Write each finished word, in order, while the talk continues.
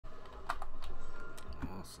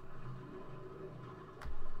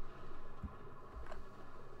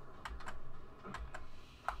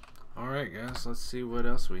Alright guys, let's see what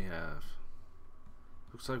else we have.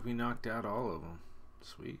 Looks like we knocked out all of them.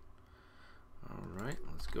 Sweet. Alright,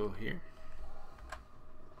 let's go here.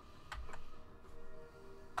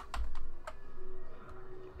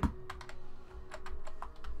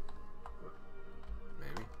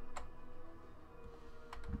 Maybe.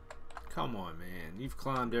 Come on, man. You've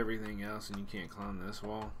climbed everything else and you can't climb this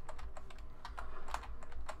wall.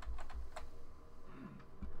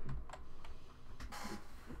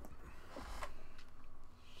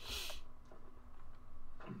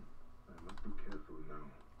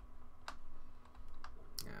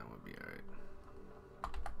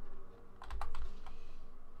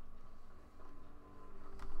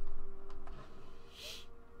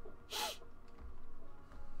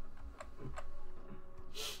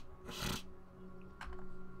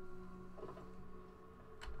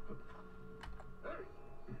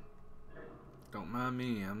 Don't mind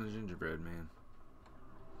me, I'm the gingerbread man.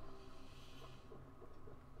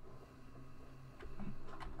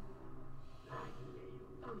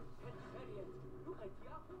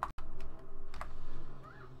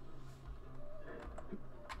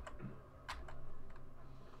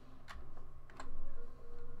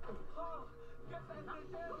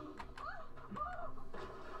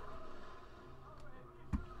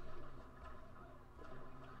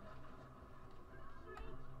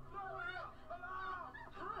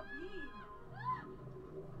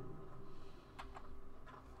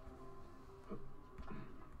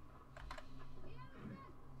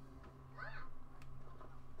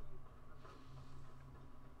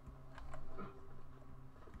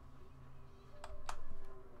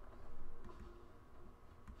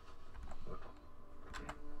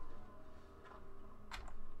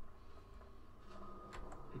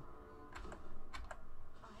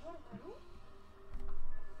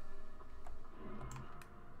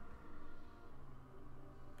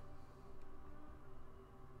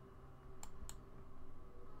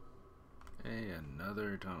 Hey,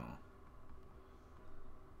 another tunnel.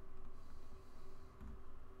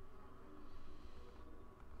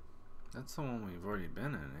 That's the one we've already been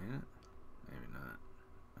in, ain't it? Maybe not.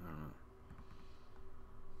 I don't know.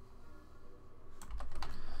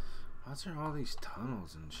 Why's there all these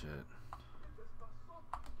tunnels and shit?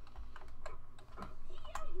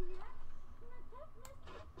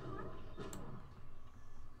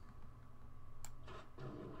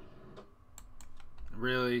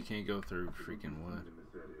 Really? You can't go through freaking wood.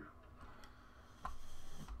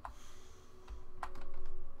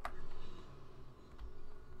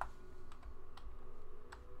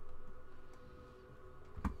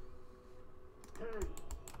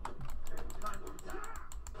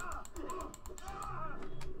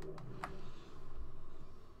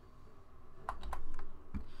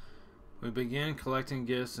 We began collecting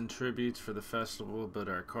gifts and tributes for the festival, but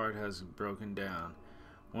our cart has broken down.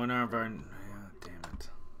 One of our... Yeah, damn it.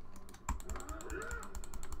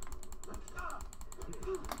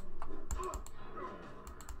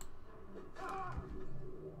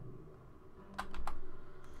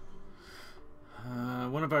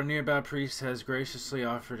 One of our nearby priests has graciously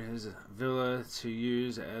offered his villa to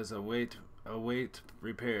use as await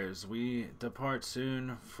repairs. We depart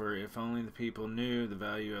soon, for if only the people knew the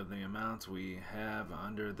value of the amounts we have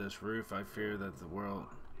under this roof, I fear that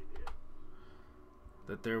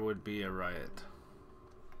there would be a riot.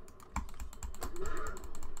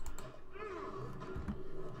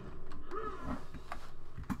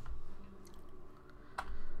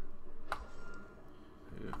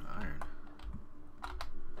 Ooh, iron.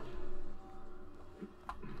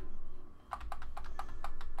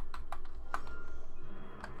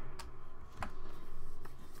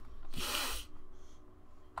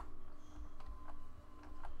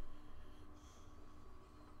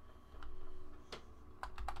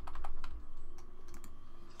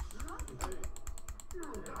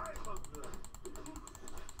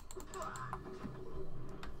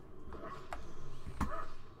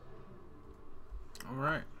 All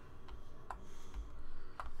right.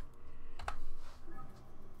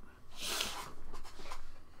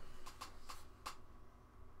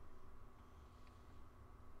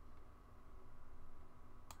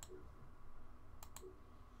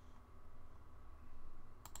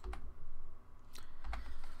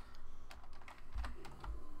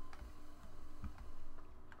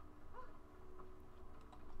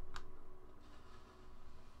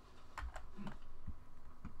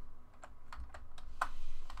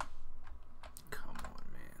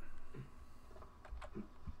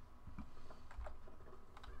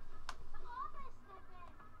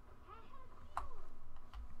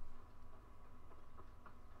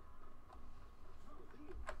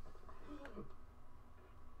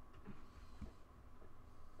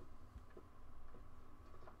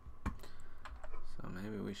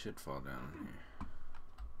 shit fall down in here.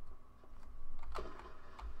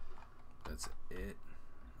 That's it.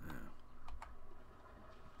 Yeah.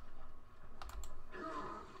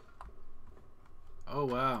 Oh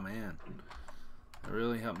wow, man. That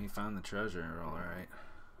really helped me find the treasure. All right.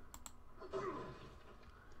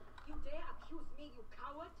 You dare accuse me, you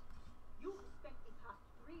coward? You who spent the past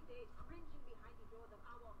 3 days cringing behind the doors of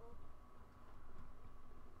our home.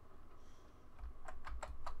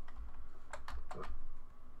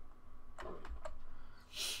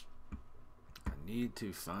 I need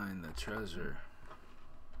to find the treasure.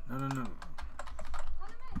 No, no, no.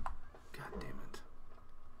 God damn it.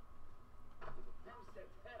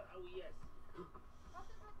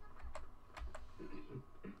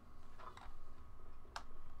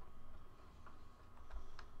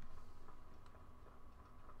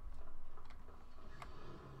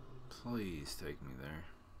 Please take me there.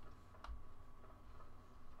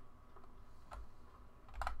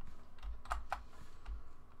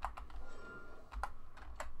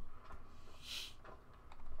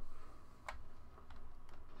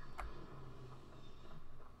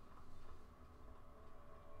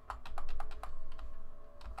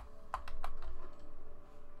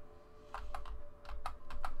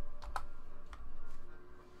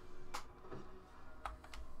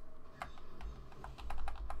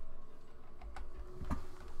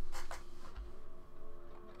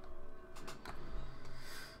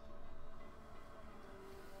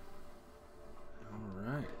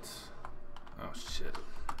 Oh shit.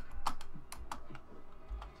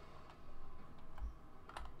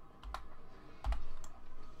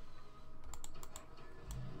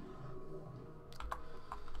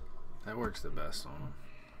 That works the best on them.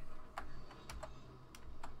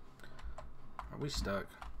 Are we stuck?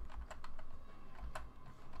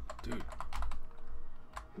 Dude.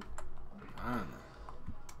 Finally.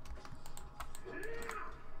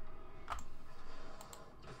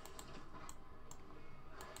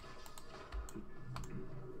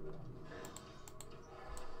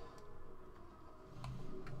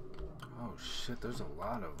 Oh shit, there's a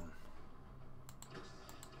lot of them.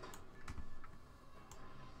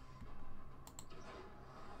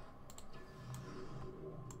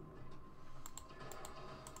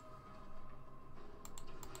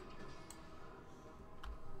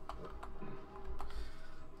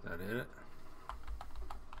 Is that it?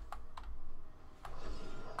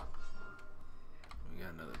 We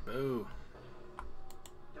got another bow.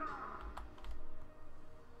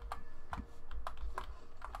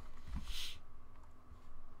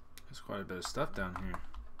 There's quite a bit of stuff down here,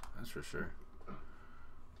 that's for sure.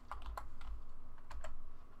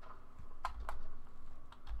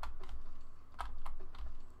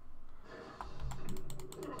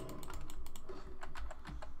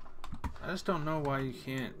 I just don't know why you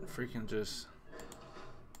can't freaking just...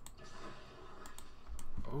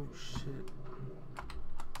 Oh shit.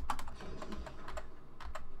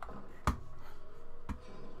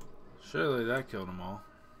 Surely that killed them all.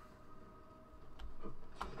 Wait,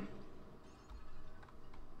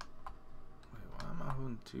 why am I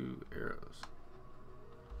holding 2 arrows?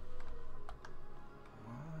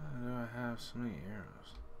 Why do I have so many arrows?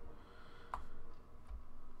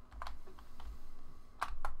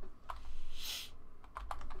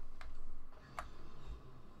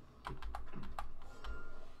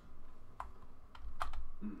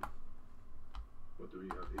 What do we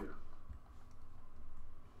have here?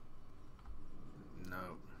 No.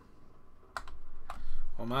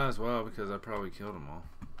 Well, might as well because I probably killed them all.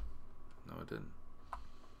 No, I didn't.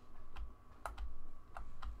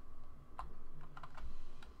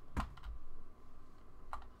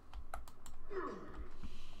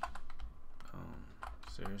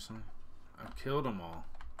 Seriously? I killed them all.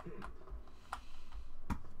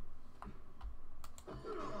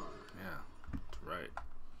 Yeah, that's right.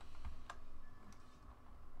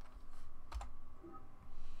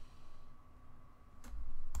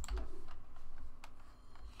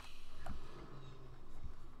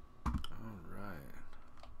 Alright.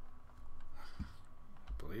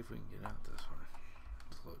 I believe we can get out this way.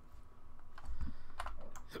 Let's look.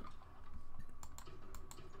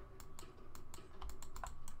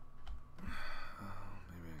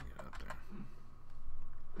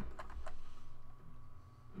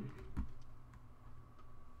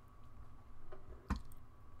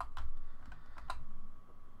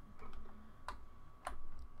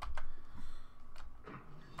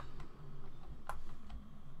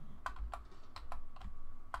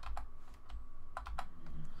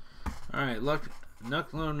 Alright,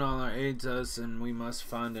 Nuclear aids us, and we must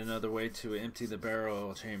find another way to empty the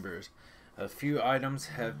barrel chambers. A few items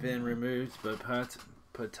have been removed, but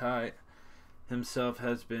himself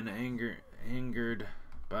has been angered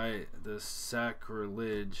by the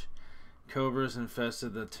sacrilege. Cobras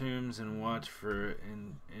infested the tombs and watch for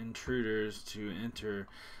intruders to enter,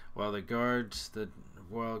 while guards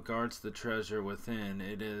the treasure within.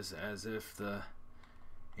 It is as if the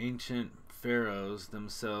ancient pharaohs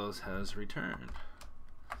themselves has returned.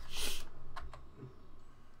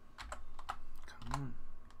 Come on.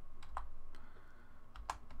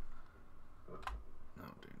 No,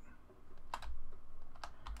 dude.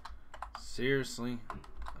 Seriously,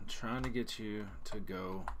 I'm trying to get you to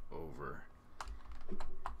go over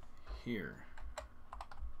here.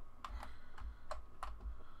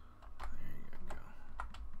 There you go.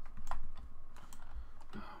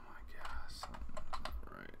 Oh my gosh, something's not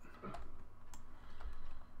right.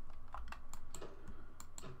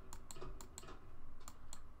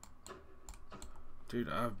 Dude,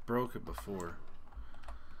 I've broke it before.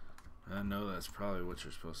 I know that's probably what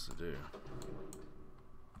you're supposed to do.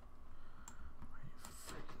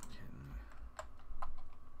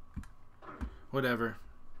 Whatever.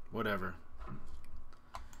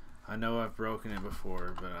 I know I've broken it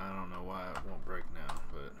before, but I don't know why it won't break now.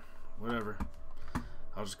 But whatever.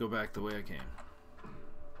 I'll just go back the way I came.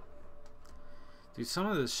 Dude, some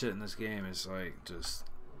of this shit in this game is like just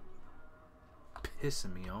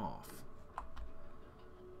pissing me off.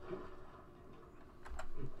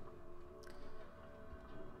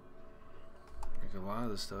 Like a lot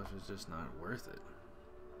of this stuff is just not worth it.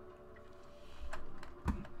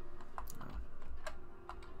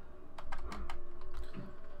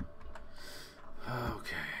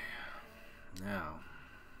 Okay, now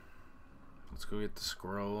let's go get the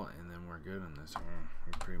scroll and then we're good on this.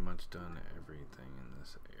 We've pretty much done everything in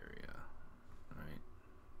this area, right?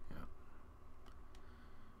 Yep.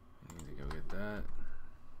 I need to go get that.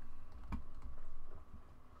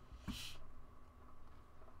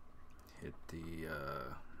 Hit the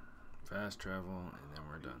fast travel and then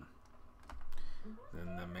we're done.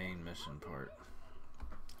 Then the main mission part,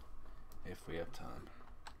 if we have time.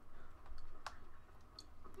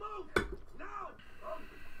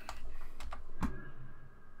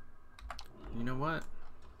 You know what?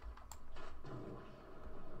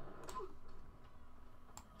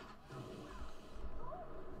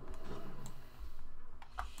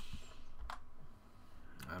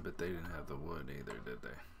 I bet they didn't have the wood either, did they?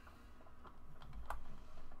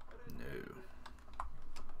 No.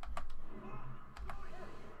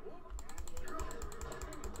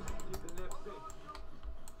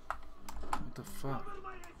 What the fuck?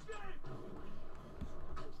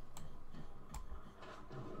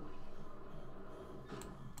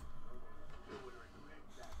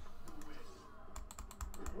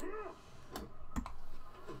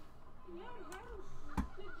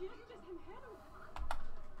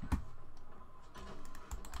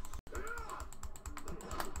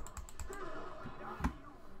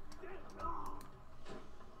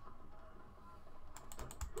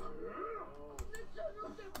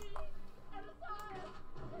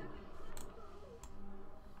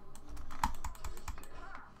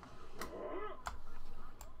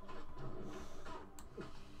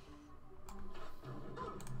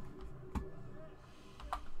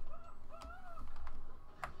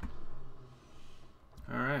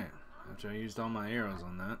 Alright, after I used all my arrows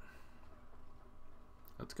on that,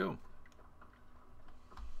 let's go.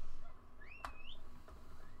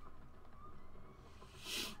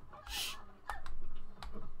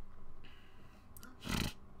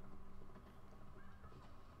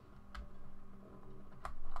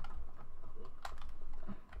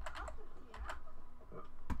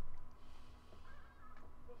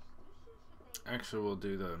 Actually, we'll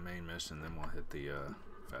do the main mission, then we'll hit the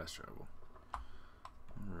fast travel.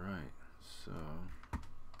 Alright, so I'm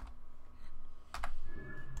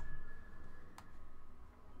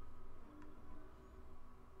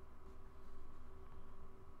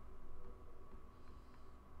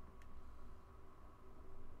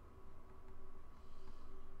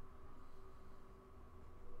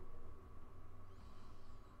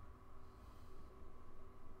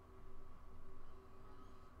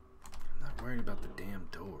not worried about the damn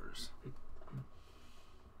doors.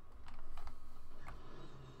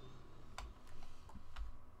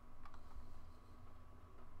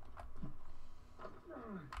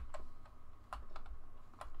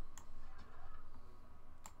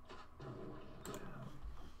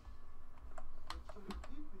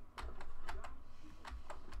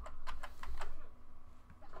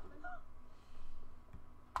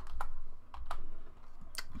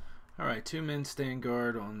 Alright, 2 men stand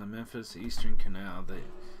guard on the Memphis Eastern Canal.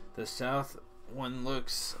 The south one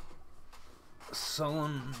looks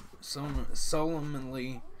solemnly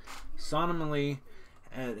solemnly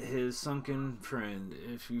at his sunken friend.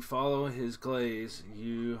 If you follow his glaze,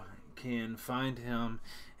 you can find him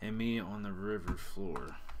and me on the river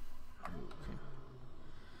floor. Okay.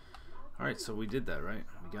 Alright, so we did that, right?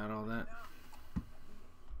 We got all that?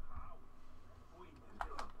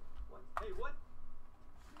 Hey, what?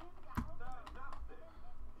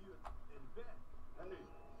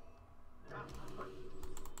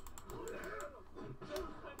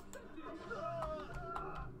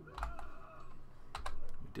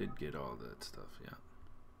 We did get all that stuff, yeah.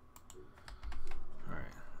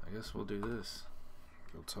 Alright, I guess we'll do this.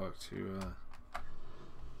 Go talk to,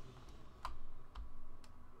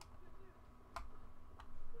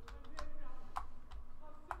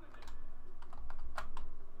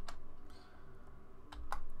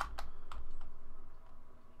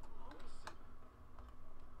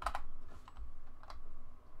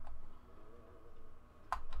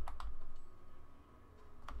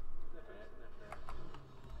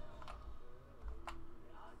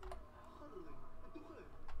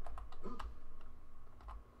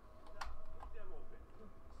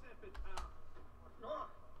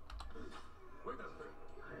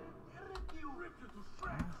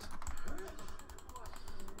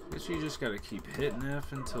 I guess you just gotta keep hitting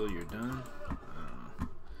F until you're done.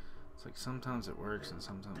 It's like sometimes it works and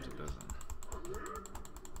sometimes it doesn't.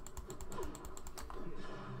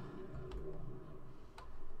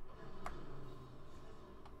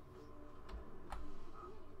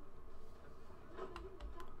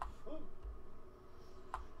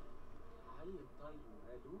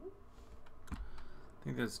 I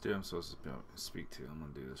think that's the dude I'm supposed to speak to. I'm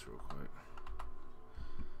gonna do this real quick.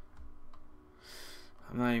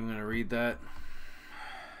 I'm not even gonna read that.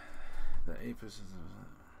 The apis is an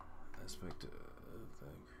aspect of the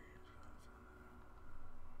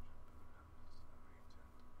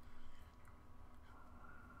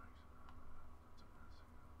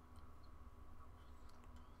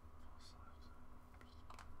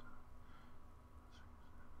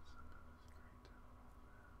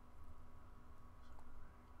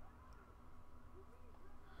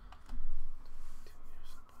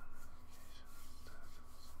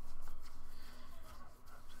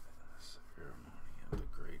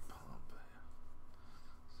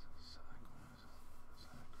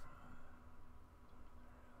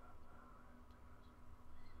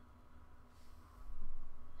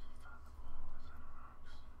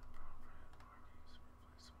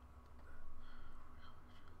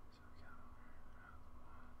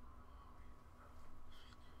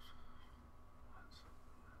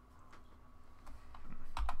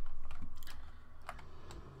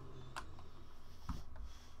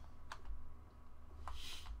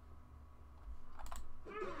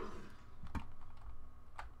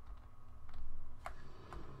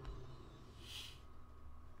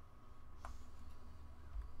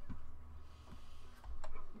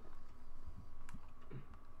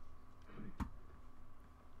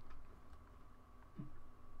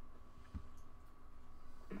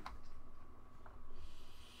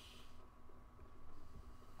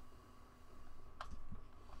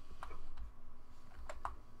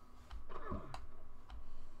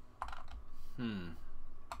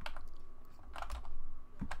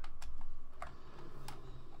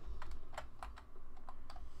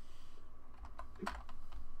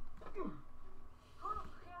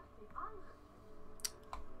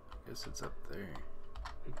I guess it's up there.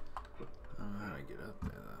 I don't know how to get up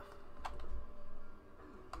there though.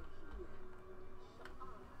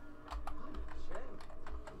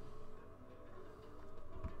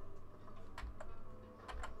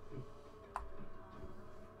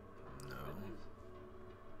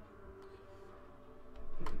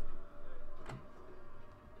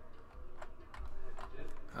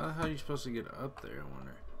 How the hell are you supposed to get up there, I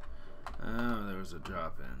wonder? Oh, there was a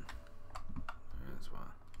drop in. That's why.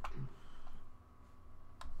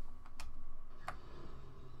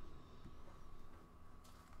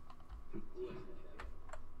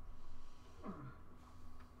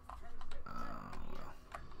 Oh, well.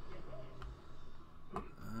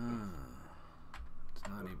 It's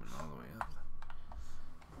not even all the way up.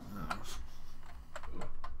 No.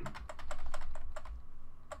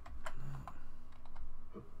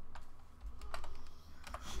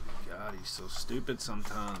 God, he's so stupid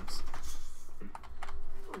sometimes.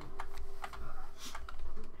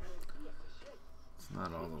 It's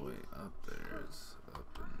not all the way up there, it's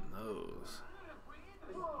up in those.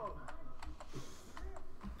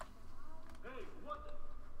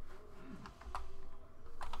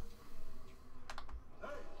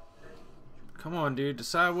 Come on, dude,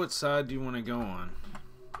 decide what side do you want to go on.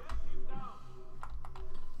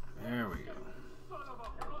 There we go.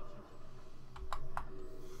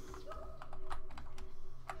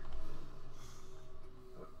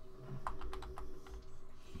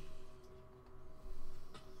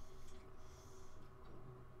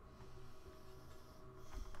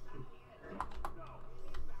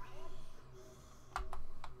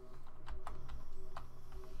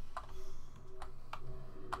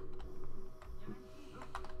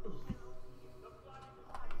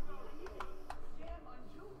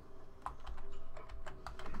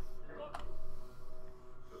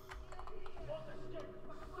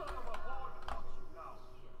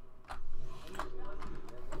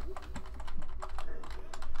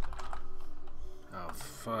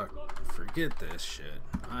 Forget this shit.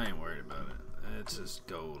 I ain't worried about it. It's just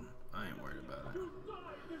gold. I ain't worried about it.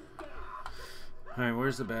 Alright,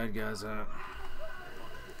 where's the bad guys at?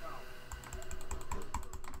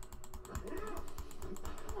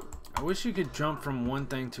 I wish you could jump from one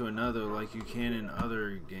thing to another like you can in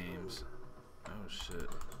other games. Oh shit.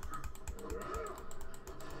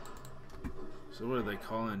 So what, are they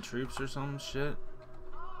calling troops or some shit?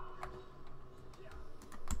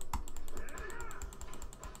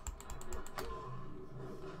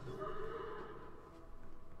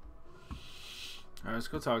 Alright, let's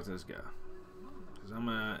go talk to this guy. Because I'm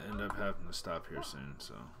gonna end up having to stop here soon,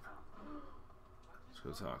 so let's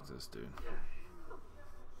go talk to this dude.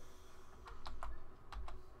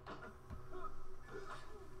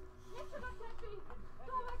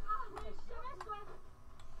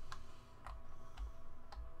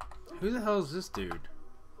 Who the hell is this dude?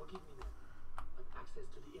 Forgive me now, but access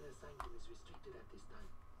to the inner sanctum is restricted at this time.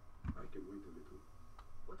 I can wait a little.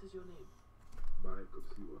 What is your name? Back of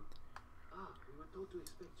Siwa. Ah, we were told to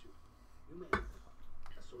expect you. You may enter,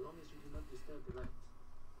 so long as you do not disturb the lights.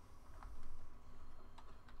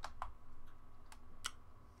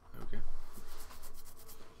 Okay.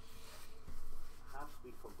 Perhaps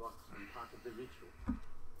we forgot some part of the ritual.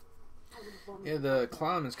 Yeah, the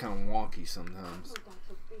climb is kind of wonky sometimes.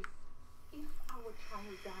 If our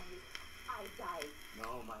child dies, I die.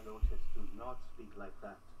 No, my lordess, do not speak like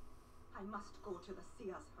that. I must go to the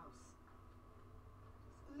seer's house.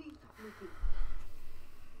 Leave me be.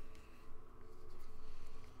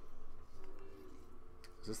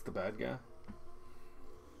 Is this the bad guy?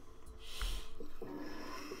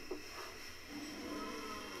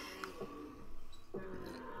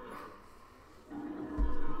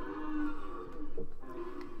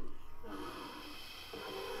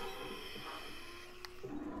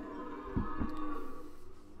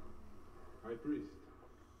 High priest.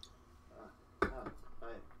 I'm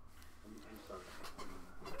sorry.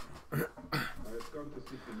 I have come to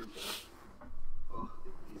seek the lizard. Oh,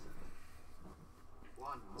 the lizard.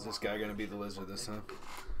 One Is this guy gonna be the lizard this time?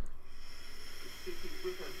 It's sitting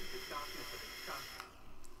with us in the darkness of the sun.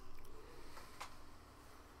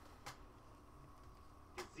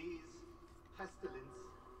 Disease, pestilence,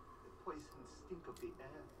 the poison stink of the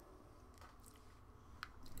air.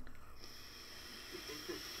 The acres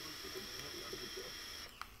exclusive and nearly unto death.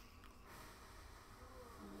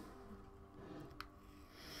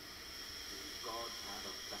 God have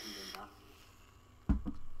abandoned us.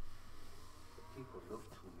 The people look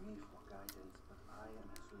to me for guidance, but I am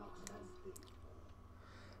as lost as they.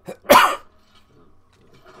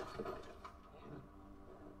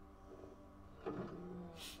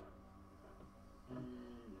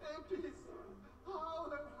 Apis, how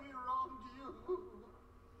have we wronged you?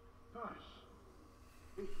 Hush.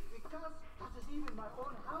 Because that is even my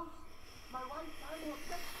own house. My wife died of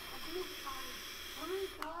sex three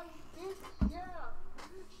times this year.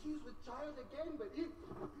 She's with child again, but if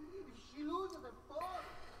she loses a fourth.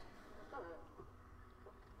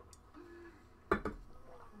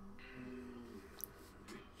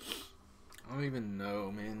 I don't even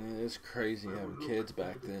know, man. It's crazy having kids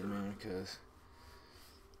back then, man, because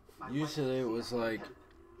usually it was like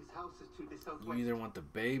His house is to the you southwest. either want the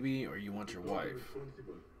baby or you want your wife.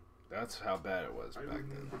 Responsible. That's how bad it was I back will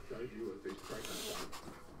then. not decide you as they strike us down.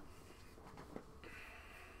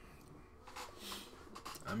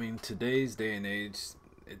 I mean, today's day and age,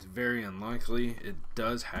 it's very unlikely. It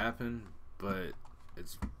does happen, but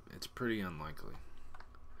it's pretty unlikely.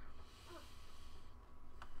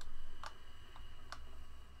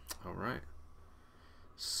 All right.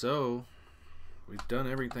 So, we've done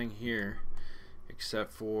everything here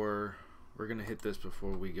except for we're going to hit this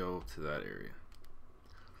before we go to that area.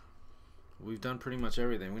 We've done pretty much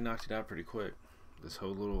everything. We knocked it out pretty quick. This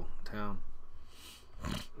whole little town.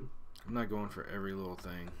 I'm not going for every little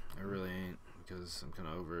thing. I really ain't, because I'm kind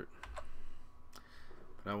of over it.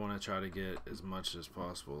 But I want to try to get as much as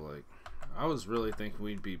possible. Like, I was really thinking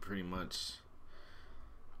we'd be pretty much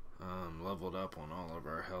leveled up on all of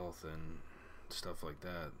our health and stuff like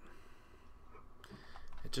that.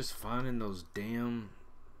 It's just finding those damn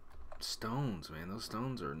stones, man. Those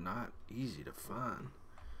stones are not easy to find.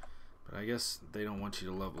 But I guess they don't want you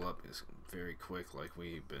to level up very quick like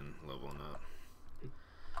we've been leveling up.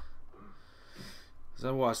 Cause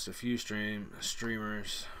I watched a few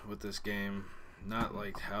streamers with this game, not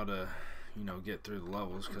like how to, you know, get through the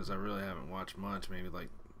levels, because I really haven't watched much, maybe like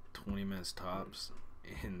 20 minutes tops,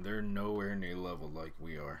 and they're nowhere near leveled like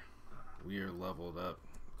we are. We are leveled up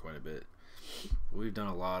quite a bit. We've done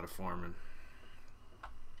a lot of farming.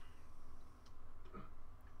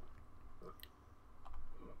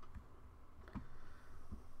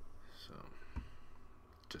 So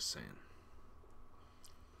Just saying.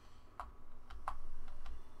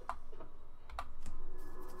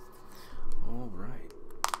 All right.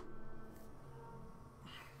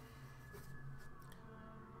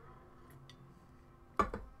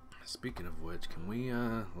 Speaking of which, can we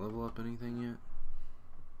level up anything yet?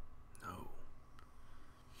 No.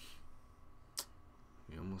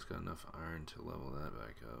 We almost got enough iron to level that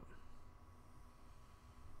back up.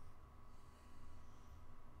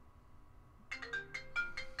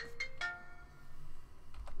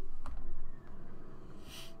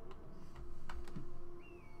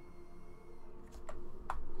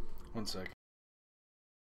 One second.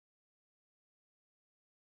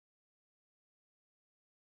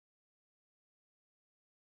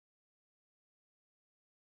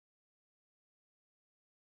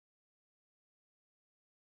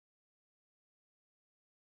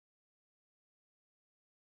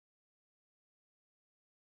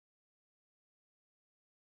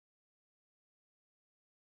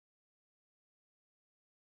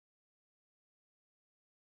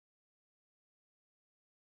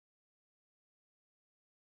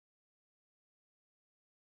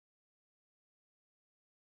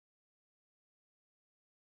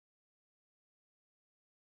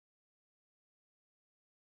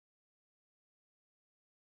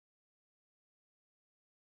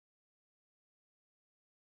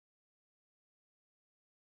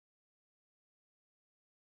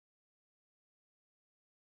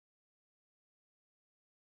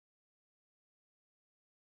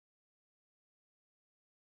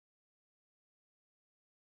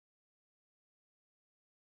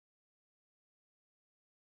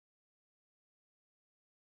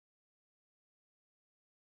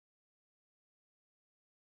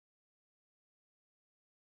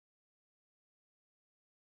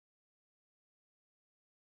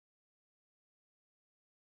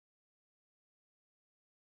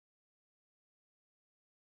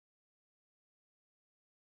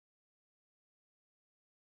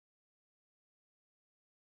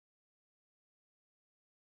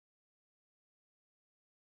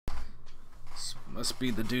 Must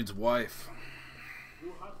be the dude's wife.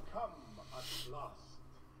 You have come at last.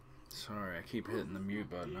 Sorry, I keep hitting the mute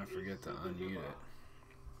button. I forget to unmute it.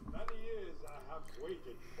 Many years I have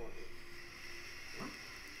waited for this.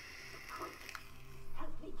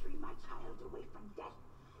 Help me free my child away from death.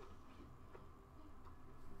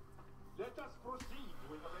 Let us proceed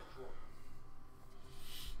with the ritual.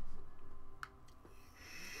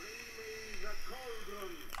 Bring me the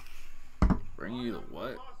cauldron. Bring you the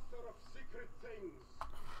what? Master of secret things.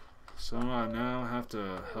 So I now have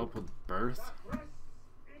to help with birth? That rests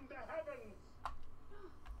in the heavens.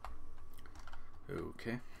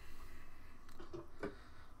 Okay.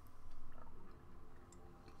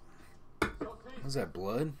 So think, Is that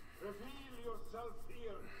blood? reveal yourself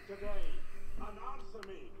here today and answer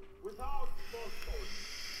me without falsehood.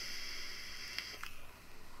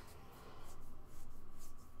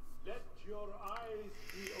 Let your eyes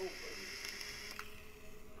be open.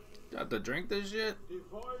 Got to drink this shit?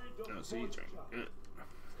 Devoid of No, so you drink moisture. it.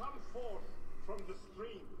 Come forth from the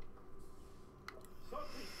stream.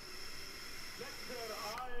 Sophie, let their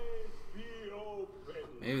eyes be open.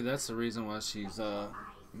 Maybe that's the reason why she's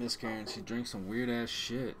miscarrying. She drinks some weird ass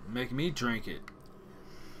shit. Make me drink it.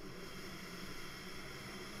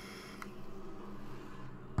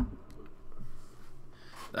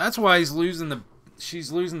 That's why she's losing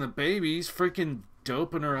the baby. He's freaking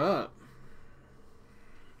doping her up.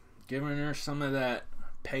 Giving her some of that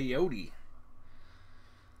peyote.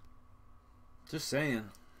 Just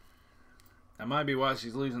saying. That might be why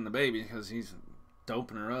she's losing the baby, because he's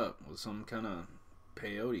doping her up with some kind of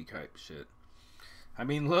peyote type shit. I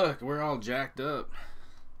mean, look, we're all jacked up.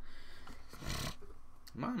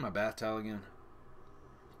 Am I in my bath towel again?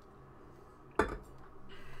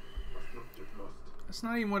 That's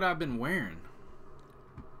not even what I've been wearing.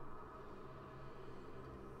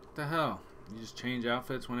 What the hell? You just change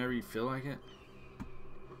outfits whenever you feel like it?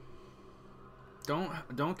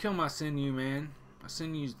 Don't kill my sinew, man. My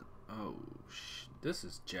sinew's... Oh, this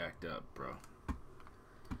is jacked up, bro.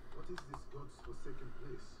 What is this God's forsaken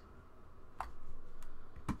place?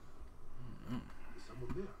 Is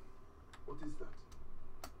someone there? What is that?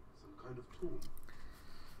 Some kind of tomb.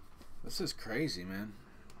 This is crazy, man.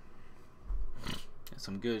 That's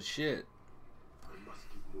some good shit. I must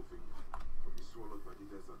keep moving, or be swallowed by the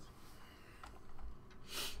desert.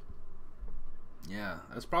 Yeah,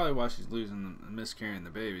 that's probably why she's miscarrying the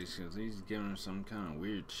babies, because he's giving her some kind of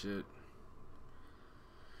weird shit.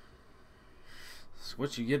 So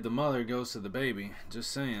what you give the mother goes to the baby.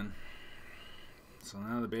 Just saying. So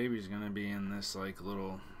now the baby's gonna be in this like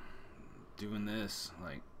little doing this.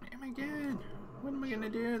 Like, oh my god, what am I gonna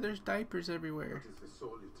do? There's diapers everywhere. That is the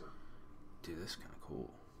Solita. Dude, this is kind of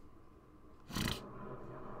cool.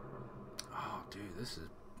 Oh, dude, this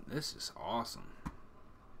is awesome.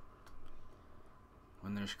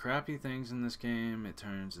 When there's crappy things in this game, it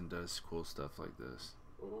turns and does cool stuff like this.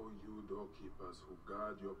 Oh, you doorkeepers who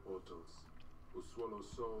guard your portals, who swallow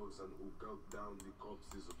souls and who gulp down the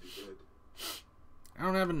corpses of the dead. I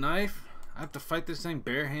don't have a knife. I have to fight this thing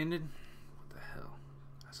barehanded. What the hell?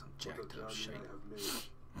 That's some jacked up shit. I have made,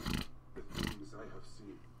 the things I have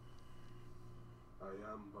seen. I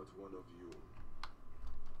am but one of you.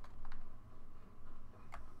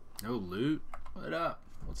 No loot? What up?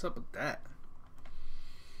 What's up with that?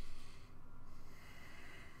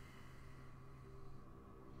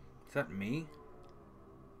 Is that me?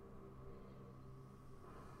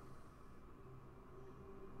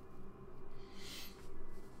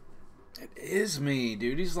 It is me,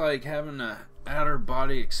 dude. He's like having a outer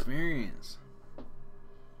body experience.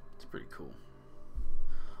 It's pretty cool.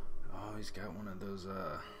 Oh, he's got one of those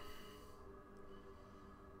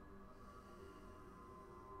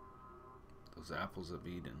apples of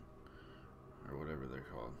Eden, or whatever they're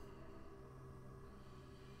called.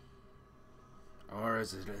 Or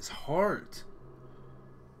is it his heart?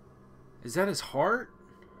 Is that his heart?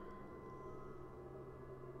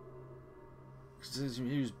 Because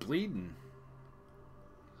he was bleeding.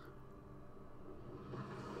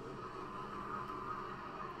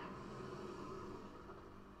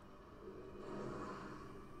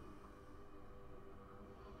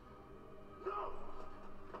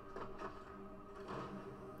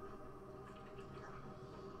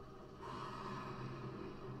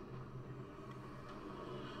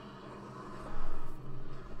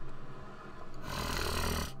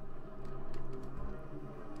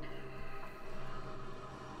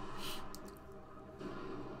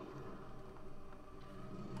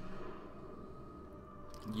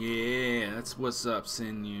 Yeah, that's what's up,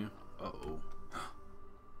 Sinew. Uh-oh.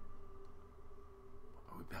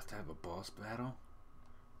 Are we about to have a boss battle?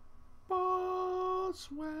 Boss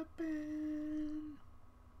weapon.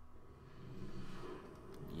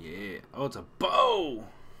 Yeah. Oh, it's a bow.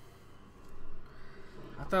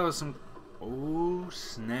 I thought it was some... Oh,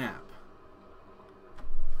 snap.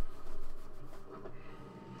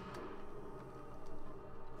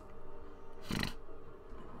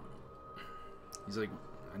 He's like...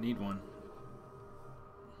 I need one.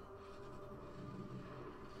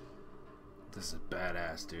 This is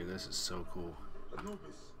badass, dude. This is so cool.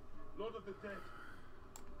 Anubis, Lord of the Dead.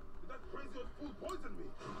 Did that crazy old fool poison me?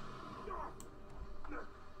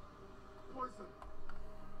 Poison.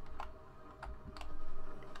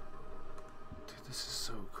 Dude, this is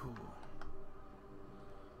so cool.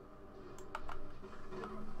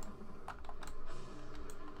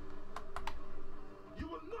 You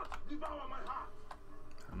will not devour my heart.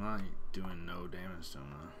 I'm not doing no damage to him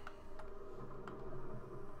though.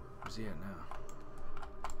 Where's he at now?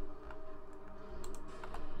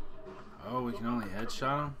 Oh, we can only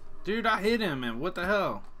headshot him? Dude, I hit him, and what the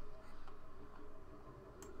hell?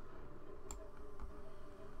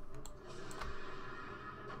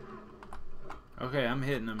 Okay, I'm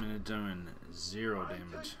hitting him and it's doing 0 damage.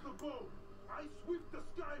 I take the bow. I sweep the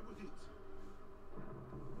sky with it.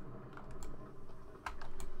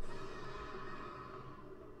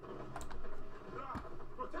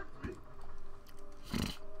 Protect me.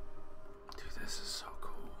 Dude, this is so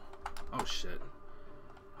cool. Oh shit.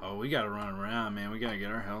 Oh, we gotta run around, man. We gotta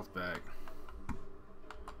get our health back.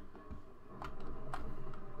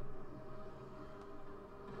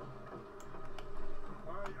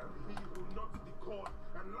 I am he who knocks the cord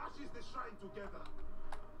and lashes the shrine together.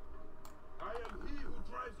 I am he who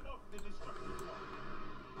drives off the destructive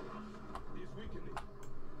one. He is weakening.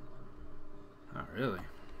 Not really.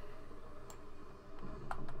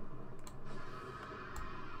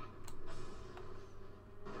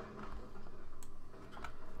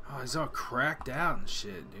 Oh, he's all cracked out and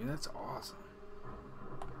shit, dude. That's awesome.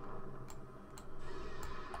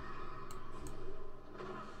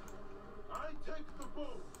 I take the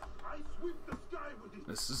bow. I sweep the sky with it.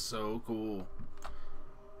 This is so cool.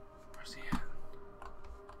 Where's he at?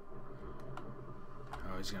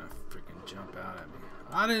 Oh, he's gonna freaking jump out at me.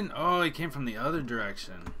 I didn't. Oh, he came from the other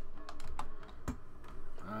direction.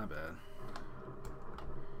 My bad.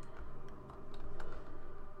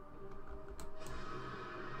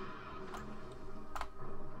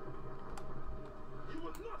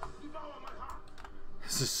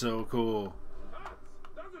 This is so cool.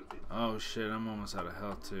 Oh shit, I'm almost out of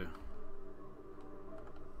health too.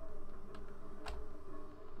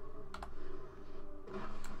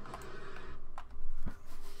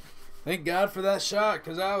 Thank God for that shot,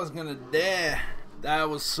 because I was gonna die. That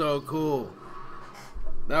was so cool.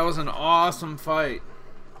 That was an awesome fight.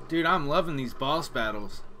 Dude, I'm loving these boss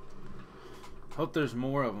battles. Hope there's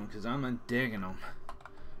more of them, because I'm digging them.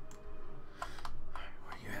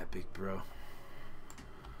 Where you at, big bro?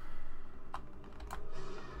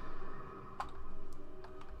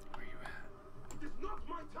 Where you at? It is not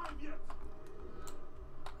my time yet.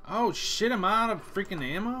 Oh shit, am I out of freaking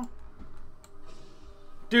ammo?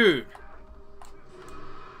 Dude.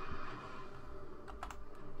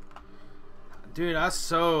 Dude, I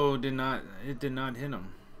so did not, it did not hit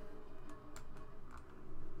him.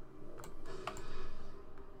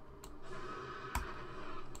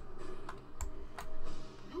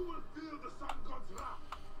 You will feel the sun god's wrath.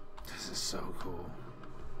 This is so cool.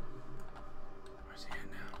 Where's he at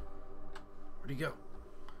now? Where'd he go?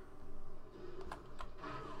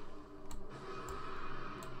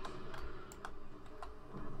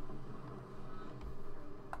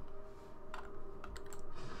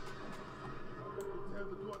 Tear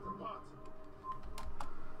the dwarves apart.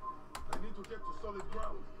 I need to get to solid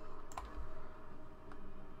ground.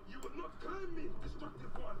 You will not claim me,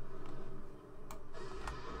 destructive one.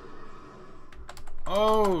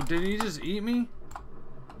 Oh, did he just eat me?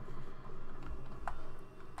 I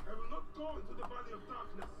will not go into the valley of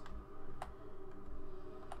darkness.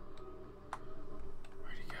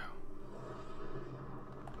 Where'd he go?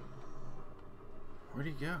 Where'd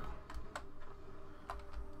he go?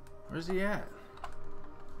 Where's he at?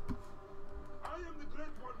 I am the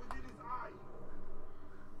great one within his eye.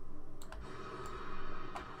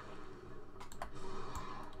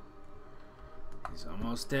 He's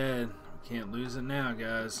almost dead. We can't lose it now,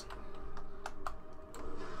 guys.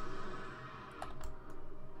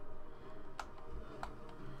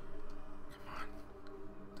 Come on.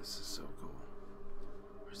 This is so cool.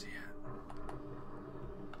 Where's he at?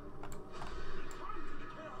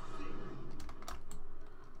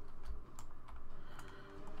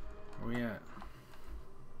 Where we at?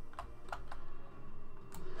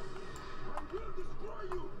 I will destroy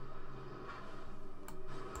you.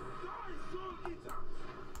 Die, soul eater.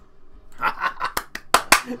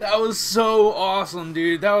 That was so awesome,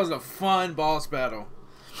 dude. That was a fun boss battle.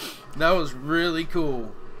 That was really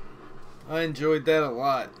cool. I enjoyed that a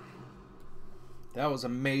lot. That was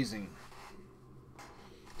amazing.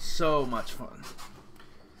 So much fun.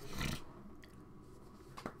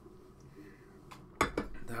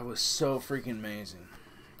 That was so freaking amazing.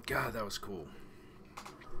 God, that was cool.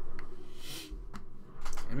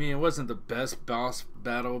 I mean, it wasn't the best boss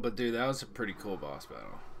battle, but dude, that was a pretty cool boss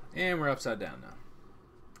battle. And we're upside down now.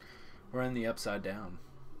 We're in the upside down.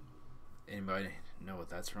 Anybody know what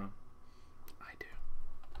that's from? I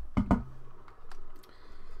do.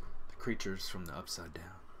 The creatures from the upside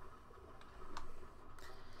down.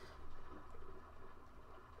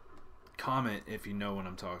 Comment if you know what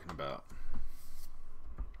I'm talking about.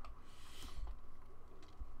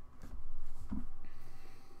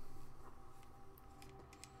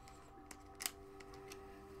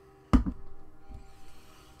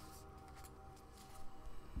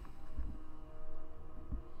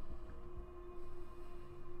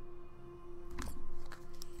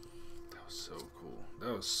 So cool.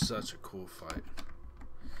 That was such a cool fight.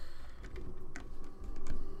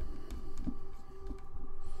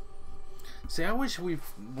 See, I wish we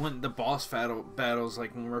went the boss battles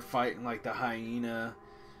like when we're fighting like the hyena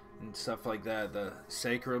and stuff like that, the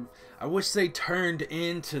sacred. I wish they turned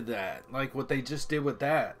into that, like what they just did with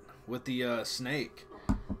that, with the snake,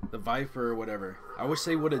 the viper or whatever. I wish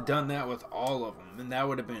they would have done that with all of them, and that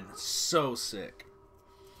would have been so sick.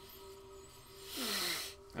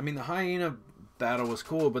 I mean, the hyena battle was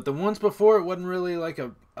cool, but the ones before it wasn't really like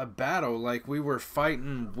a battle. Like, we were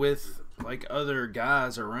fighting with, like, other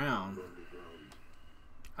guys around.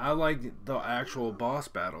 I like the actual boss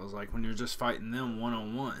battles, like when you're just fighting them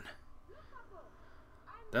one-on-one.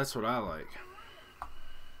 That's what I like.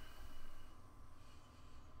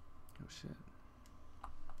 Oh, shit.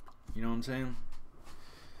 You know what I'm saying?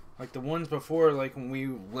 Like, the ones before, like, when we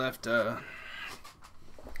left,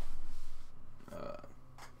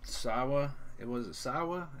 Sawa, it was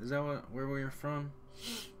Sawa? Is that where we were from?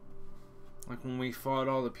 Like when we fought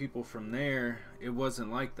all the people from there, it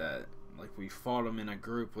wasn't like that. Like we fought them in a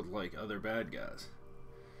group with like other bad guys.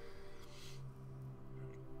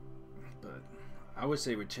 But I wish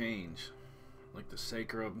they would change, like the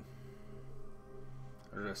sacred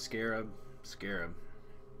or the scarab, the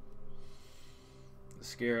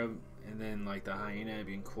scarab, and then like the hyena. It'd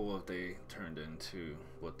be cool if they turned into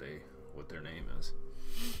what their name is.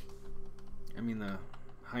 I mean, the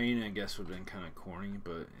hyena, I guess, would have been kind of corny,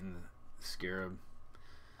 but in the scarab,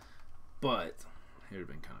 But it would have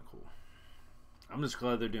been kind of cool. I'm just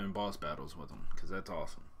glad they're doing boss battles with them, because that's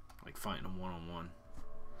awesome. Like fighting them one-on-one.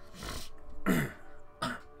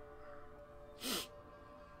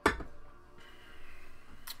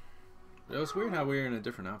 It was weird how we were in a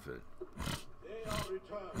different outfit. They are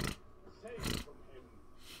returned, safe from him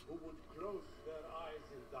who would close their eyes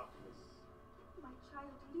in darkness. My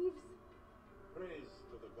child lives. Praise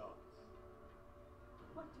to the gods.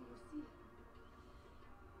 What do you see?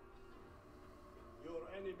 Your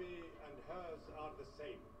enemy and hers are the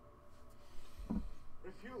same.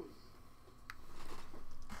 Refuse.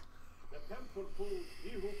 The temple food,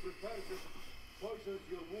 he who prepares it, poisons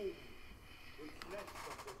your womb with flesh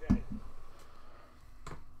of the dead.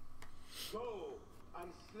 Go and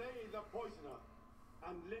slay the poisoner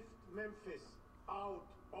and lift Memphis out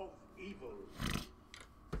of evil.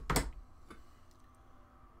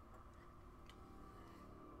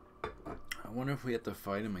 I wonder if we have to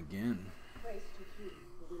fight him again. Praise to him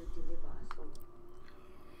who will deliver us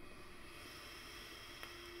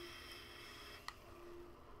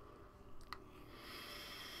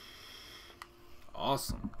all.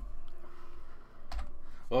 Awesome.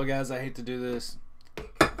 Well, guys, I hate to do this.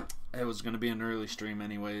 It was going to be an early stream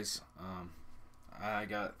anyways. I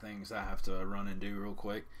got things I have to run and do real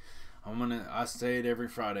quick. I say it every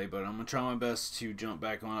Friday, but I'm going to try my best to jump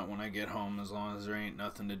back on it when I get home, as long as there ain't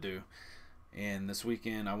nothing to do. And this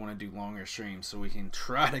weekend, I want to do longer streams so we can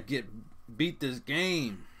try to beat this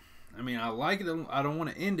game. I mean, I like it. I don't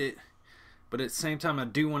want to end it, but at the same time, I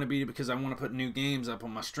do want to beat it because I want to put new games up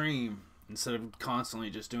on my stream instead of constantly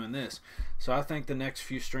just doing this. So I think the next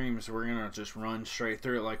few streams, we're going to just run straight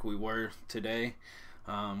through it like we were today.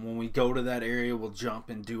 When we go to that area, we'll jump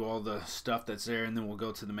and do all the stuff that's there, and then we'll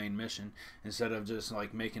go to the main mission instead of just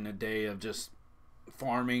like making a day of just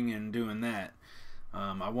farming and doing that.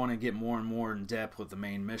 I want to get more and more in depth with the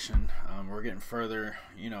main mission. We're getting further,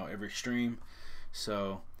 every stream.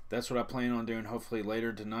 So that's what I plan on doing, hopefully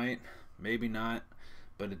later tonight. Maybe not,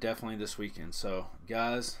 but definitely this weekend. So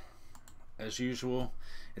guys, as usual,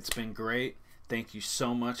 it's been great. Thank you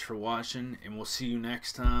so much for watching, and we'll see you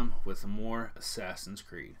next time with more Assassin's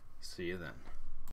Creed. See you then.